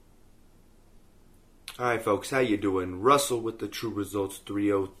Alright folks, how you doing? Russell with the True Results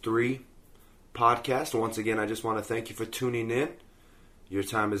 303 podcast. Once again, I just want to thank you for tuning in. Your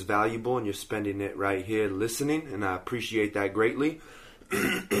time is valuable and you're spending it right here listening, and I appreciate that greatly.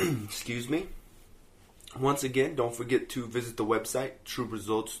 Excuse me. Once again, don't forget to visit the website,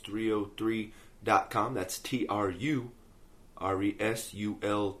 trueresults303.com. That's TRURESULTS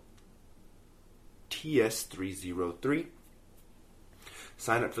 303.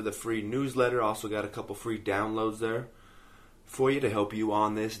 Sign up for the free newsletter. Also got a couple free downloads there for you to help you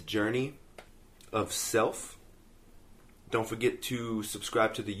on this journey of self. Don't forget to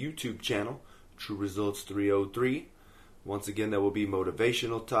subscribe to the YouTube channel, True Results 303. Once again, there will be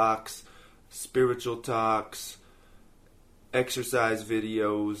motivational talks, spiritual talks, exercise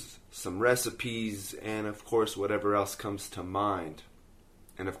videos, some recipes, and of course, whatever else comes to mind.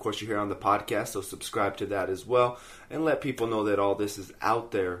 And of course, you're here on the podcast, so subscribe to that as well. And let people know that all this is out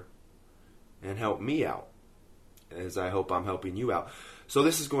there and help me out, as I hope I'm helping you out. So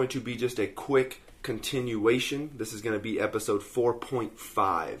this is going to be just a quick continuation. This is going to be episode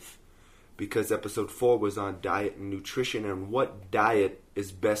 4.5, because episode 4 was on diet and nutrition and what diet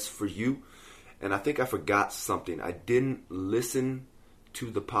is best for you. And I think I forgot something. I didn't listen to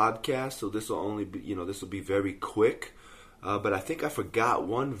the podcast, so this will only be, this will be very quick. But I think I forgot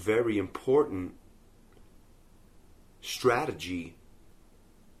one very important strategy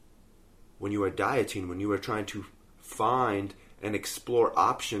when you are dieting, when you are trying to find and explore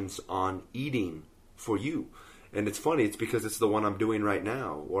options on eating for you. And it's funny, it's because it's the one I'm doing right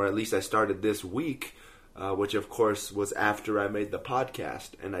now, or at least I started this week, which of course was after I made the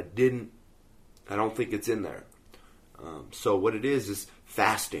podcast, and I don't think it's in there. So what it is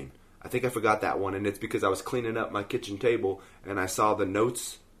fasting. I think I forgot that one, and it's because I was cleaning up my kitchen table and I saw the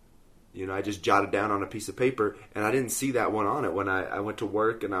notes. I just jotted down on a piece of paper, and I didn't see that one on it when I went to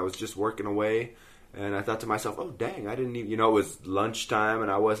work, and I was just working away, and I thought to myself, oh dang, I didn't even, it was lunchtime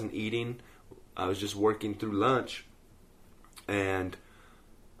and I wasn't eating. I was just working through lunch, and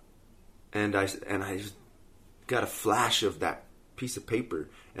I just got a flash of that piece of paper,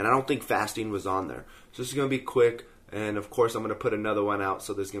 and I don't think fasting was on there. So this is going to be quick. And of course, I'm going to put another one out,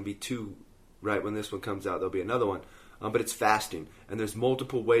 so there's going to be two. Right when this one comes out, there'll be another one. But it's fasting, and there's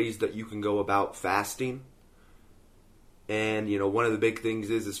multiple ways that you can go about fasting. And one of the big things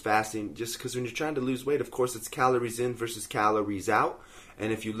is fasting. Just because when you're trying to lose weight, of course, it's calories in versus calories out.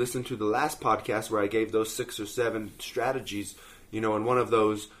 And if you listen to the last podcast where I gave those 6 or 7 strategies, in one of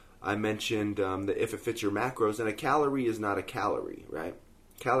those I mentioned that if it fits your macros, and a calorie is not a calorie, right?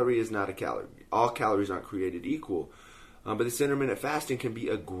 Calorie is not a calorie. All calories aren't created equal. But this intermittent fasting can be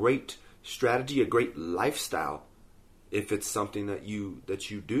a great strategy, a great lifestyle, if it's something that you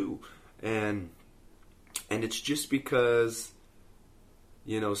do. And it's just because,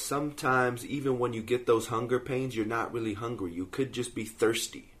 sometimes even when you get those hunger pains, you're not really hungry. You could just be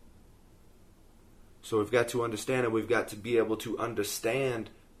thirsty. So we've got to understand, and we've got to be able to understand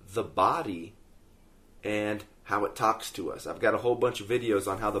the body and how it talks to us. I've got a whole bunch of videos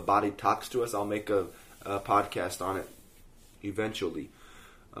on how the body talks to us. I'll make a podcast on it eventually.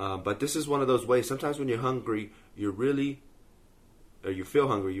 But this is one of those ways. Sometimes when you're hungry, you feel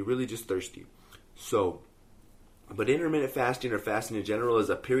hungry, you're really just thirsty. But intermittent fasting, or fasting in general, is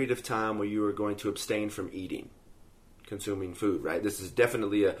a period of time where you are going to abstain from consuming food, right? This is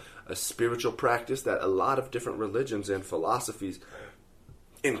definitely a spiritual practice that a lot of different religions and philosophies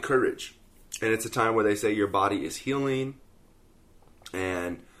encourage. And it's a time where they say your body is healing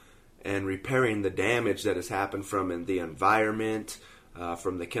and repairing the damage that has happened from the environment,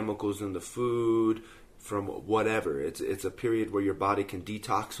 from the chemicals in the food, from whatever. It's a period where your body can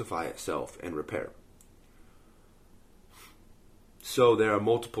detoxify itself and repair. So there are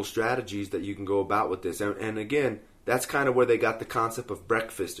multiple strategies that you can go about with this. And again, that's kind of where they got the concept of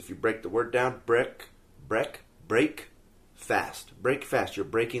breakfast. If you break the word down, break, fast. Break fast. You're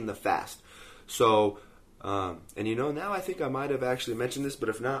breaking the fast. So, now I think I might have actually mentioned this, but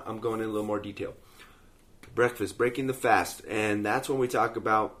if not, I'm going in a little more detail. Breakfast, breaking the fast. And that's when we talk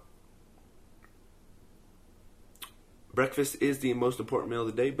about breakfast is the most important meal of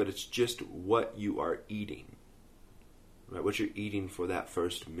the day, but it's just what you are eating. Right? What you're eating for that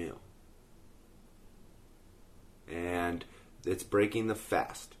first meal. And it's breaking the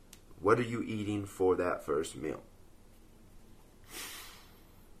fast. What are you eating for that first meal?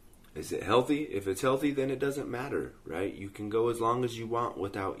 Is it healthy? If it's healthy, then it doesn't matter, right? You can go as long as you want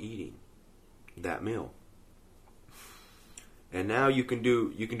without eating that meal. And now you can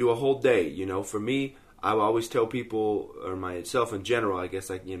do a whole day. For me, I will always tell people, or myself in general, I guess,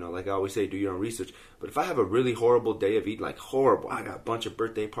 like I always say, do your own research. But if I have a really horrible day of eating, like horrible, I got a bunch of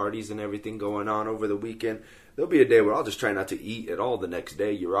birthday parties and everything going on over the weekend, there'll be a day where I'll just try not to eat at all the next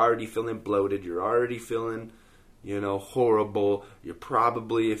day. You're already feeling bloated. You're already feeling, horrible. You're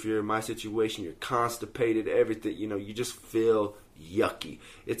probably, if you're in my situation, you're constipated, everything, you just feel yucky.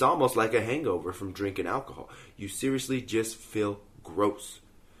 It's almost like a hangover from drinking alcohol. You seriously just feel gross.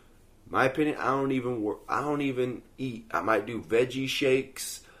 My opinion, I don't even eat. I might do veggie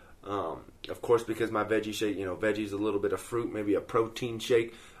shakes. Of course, because my veggie shake, veggies, a little bit of fruit, maybe a protein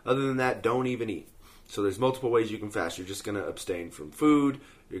shake. Other than that, don't even eat. So there's multiple ways you can fast. You're just going to abstain from food.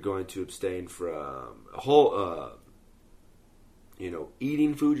 You're going to abstain from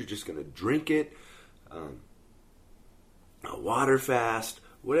eating food. You're just going to drink it. A water fast,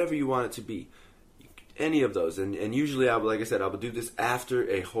 whatever you want it to be. Any of those. And usually, I will do this after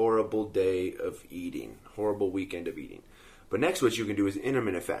a horrible day of eating, horrible weekend of eating. But next, what you can do is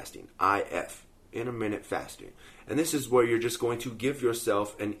intermittent fasting, IF, intermittent fasting. And this is where you're just going to give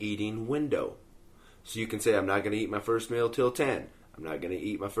yourself an eating window. So you can say, I'm not going to eat my first meal till 10. I'm not going to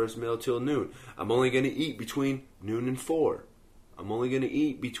eat my first meal till noon. I'm only going to eat between noon and 4. I'm only going to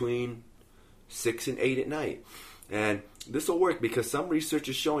eat between 6 and 8 at night. And this will work because some research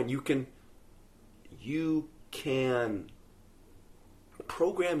is showing you can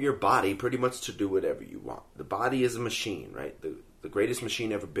program your body pretty much to do whatever you want. The body is a machine, right? The greatest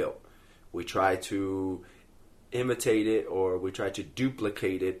machine ever built. We try to imitate it or we try to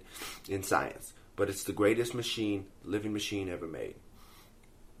duplicate it in science. But it's the greatest machine, living machine ever made.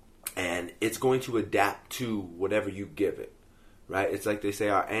 And it's going to adapt to whatever you give it, right? It's like they say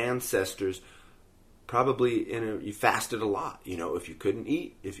our ancestors probably you fasted a lot. If you couldn't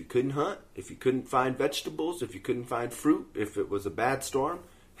eat, if you couldn't hunt, if you couldn't find vegetables, if you couldn't find fruit, if it was a bad storm,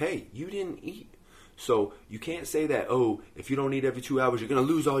 hey, you didn't eat. So you can't say that, if you don't eat every 2 hours, you're going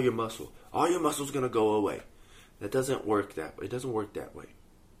to lose all your muscle. All your muscle's going to go away. That doesn't work that way. It doesn't work that way,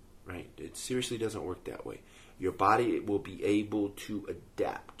 right? It seriously doesn't work that way. Your body will be able to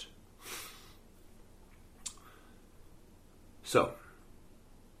adapt. So,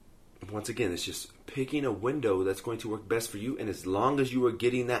 once again, it's just picking a window that's going to work best for you. And as long as you are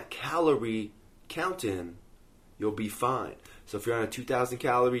getting that calorie count in, you'll be fine. So if you're on a 2,000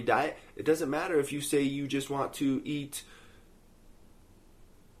 calorie diet, it doesn't matter if you say you just want to eat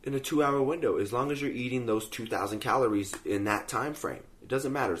in a 2-hour window. As long as you're eating those 2,000 calories in that time frame. It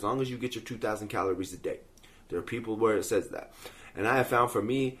doesn't matter as long as you get your 2,000 calories a day. There are people where it says that. And I have found for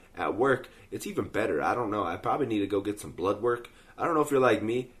me at work, it's even better. I don't know. I probably need to go get some blood work. I don't know if you're like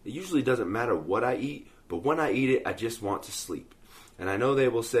me. It usually doesn't matter what I eat, but when I eat it, I just want to sleep. And I know they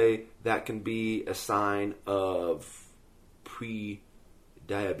will say that can be a sign of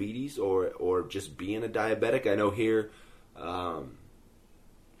pre-diabetes or just being a diabetic. I know here,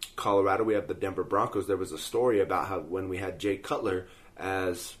 Colorado, we have the Denver Broncos. There was a story about how when we had Jay Cutler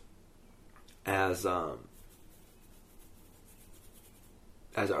as our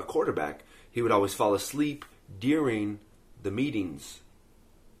quarterback, he would always fall asleep during the meetings,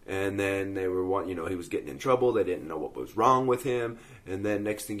 and then they were he was getting in trouble. They didn't know what was wrong with him, and then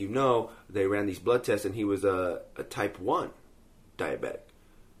next thing you know, they ran these blood tests, and he was a type 1 diabetic.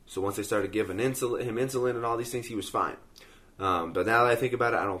 So once they started giving him insulin and all these things, he was fine. But now that I think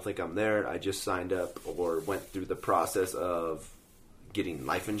about it, I don't think I'm there. I just signed up or went through the process of getting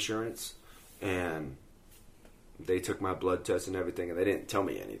life insurance, and they took my blood test and everything, and they didn't tell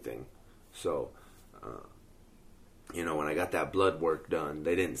me anything. So, when I got that blood work done,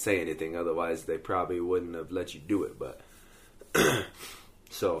 they didn't say anything. Otherwise, they probably wouldn't have let you do it. But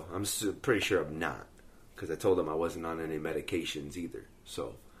so I'm pretty sure I'm not, because I told them I wasn't on any medications either.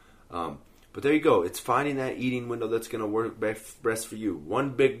 So, but there you go. It's finding that eating window that's going to work best for you.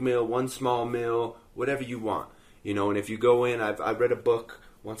 One big meal, one small meal, whatever you want. And if you go in, I read a book,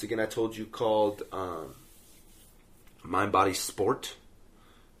 once again, I told you, called Mind, Body, Sport.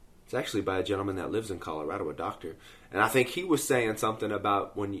 It's actually by a gentleman that lives in Colorado, a doctor. And I think he was saying something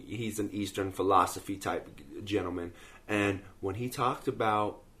about when he's an Eastern philosophy type gentleman. And when he talked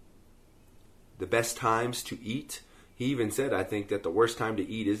about the best times to eat, he even said, I think that the worst time to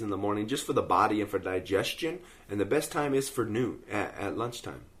eat is in the morning, just for the body and for digestion. And the best time is for noon, at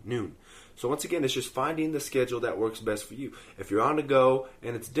lunchtime, noon. So once again, it's just finding the schedule that works best for you. If you're on the go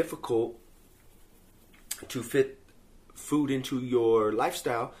and it's difficult to fit food into your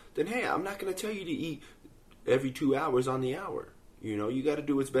lifestyle, then hey, I'm not going to tell you to eat every 2 hours on the hour. You got to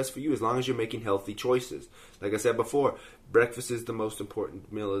do what's best for you as long as you're making healthy choices. Like I said before, breakfast is the most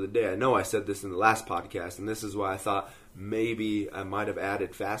important meal of the day. I know I said this in the last podcast, and this is why I thought maybe I might have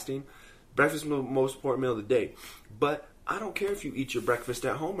added fasting. Breakfast is the most important meal of the day. But I don't care if you eat your breakfast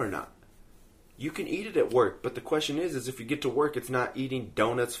at home or not. You can eat it at work, but the question is if you get to work, it's not eating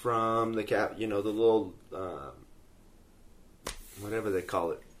donuts from the the little, whatever they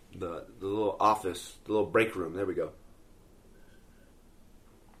call it, the little office, the little break room. There we go.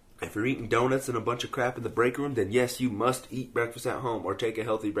 If you're eating donuts and a bunch of crap in the break room, then yes, you must eat breakfast at home or take a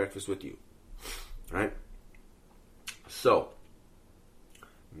healthy breakfast with you. Right? So,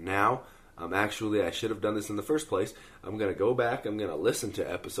 now, I should have done this in the first place. I'm going to go back, I'm going to listen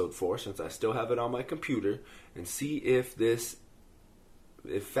to episode 4 since I still have it on my computer and see if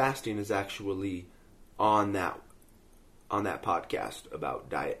fasting is actually on that podcast about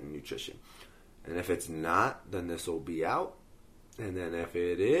diet and nutrition. And if it's not, then this will be out. And then if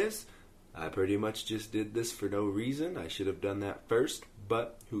it is, I pretty much just did this for no reason. I should have done that first,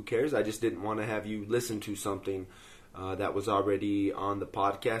 but who cares? I just didn't want to have you listen to something that was already on the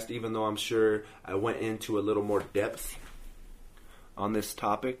podcast, even though I'm sure I went into a little more depth on this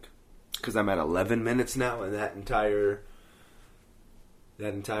topic, because I'm at 11 minutes now, and that entire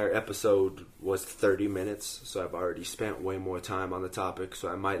episode was 30 minutes, so I've already spent way more time on the topic, so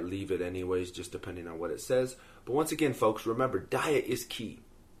I might leave it anyways, just depending on what it says. But once again, folks, remember, diet is key,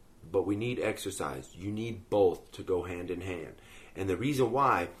 but we need exercise. You need both to go hand in hand. And the reason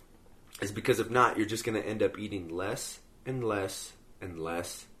why is because if not, you're just going to end up eating less and less and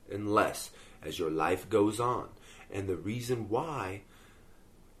less and less as your life goes on. And the reason why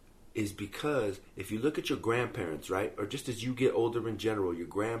is because if you look at your grandparents, right, or just as you get older in general, your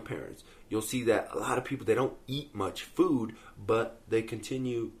grandparents, you'll see that a lot of people, they don't eat much food, but they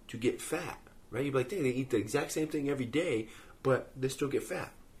continue to get fat, right? You'll be like, dang, they eat the exact same thing every day, but they still get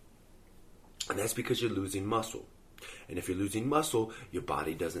fat. And that's because you're losing muscle. And if you're losing muscle, your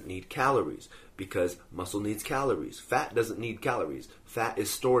body doesn't need calories because muscle needs calories. Fat doesn't need calories. Fat is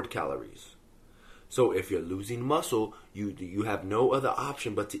stored calories. So if you're losing muscle, you have no other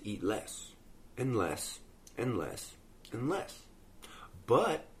option but to eat less and less and less and less.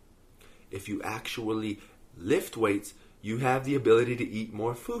 But if you actually lift weights, you have the ability to eat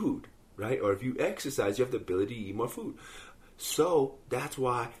more food, right? Or if you exercise, you have the ability to eat more food. So that's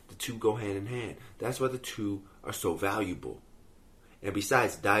why the two go hand in hand. That's why the two are so valuable. And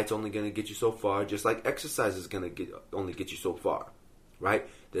besides, diet's only going to get you so far, just like exercise is going to only get you so far, right?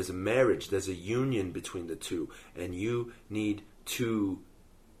 There's a marriage, there's a union between the two, and you need to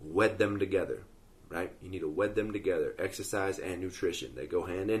wed them together, right? You need to wed them together, exercise and nutrition. They go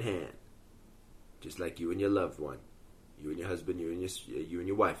hand in hand, just like you and your loved one, you and your husband, you and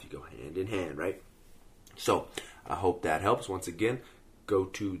your wife, you go hand in hand, right? So, I hope that helps. Once again, go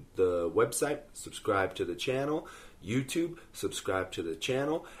to the website, subscribe to the channel, YouTube, subscribe to the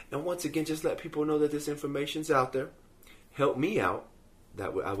channel, and once again, just let people know that this information's out there. Help me out.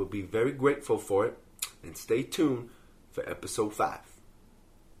 I would be very grateful for it. And stay tuned for episode 5.